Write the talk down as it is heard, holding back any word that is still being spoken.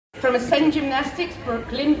From Ascend Gymnastics,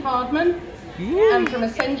 Brooke Lynn Hardman. And from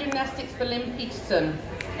Ascend Gymnastics, Berlin Peterson.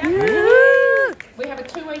 We have a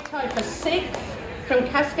two-way tie for 6th. From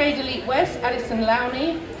Cascade Elite West, Alison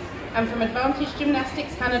Lowney. And from Advantage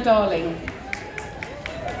Gymnastics, Hannah Darling.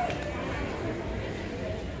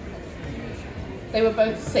 They were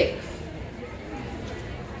both 6th.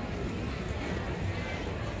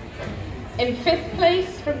 In 5th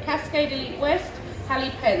place, from Cascade Elite West,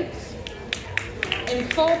 Hallie Pence. In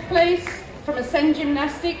 4th place, from Ascend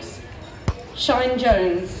Gymnastics, Shine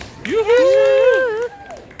Jones.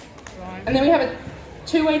 And then we have a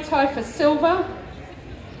two-way tie for silver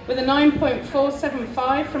with a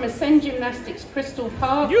 9.475 from Ascend Gymnastics, Crystal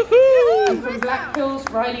Park. And from Black Hills,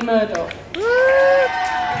 Riley Murdoch.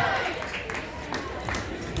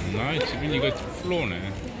 Nice, when you go to the floor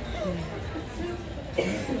now.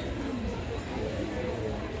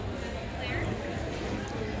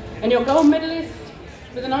 And your gold medalist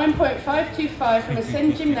with a 9.525 from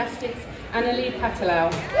Ascend Gymnastics, Annalie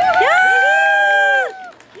Patelau.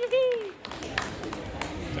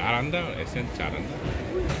 잘한다, 에센 잘한다.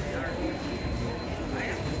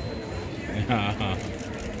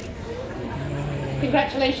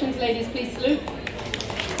 Congratulations, ladies. Please salute.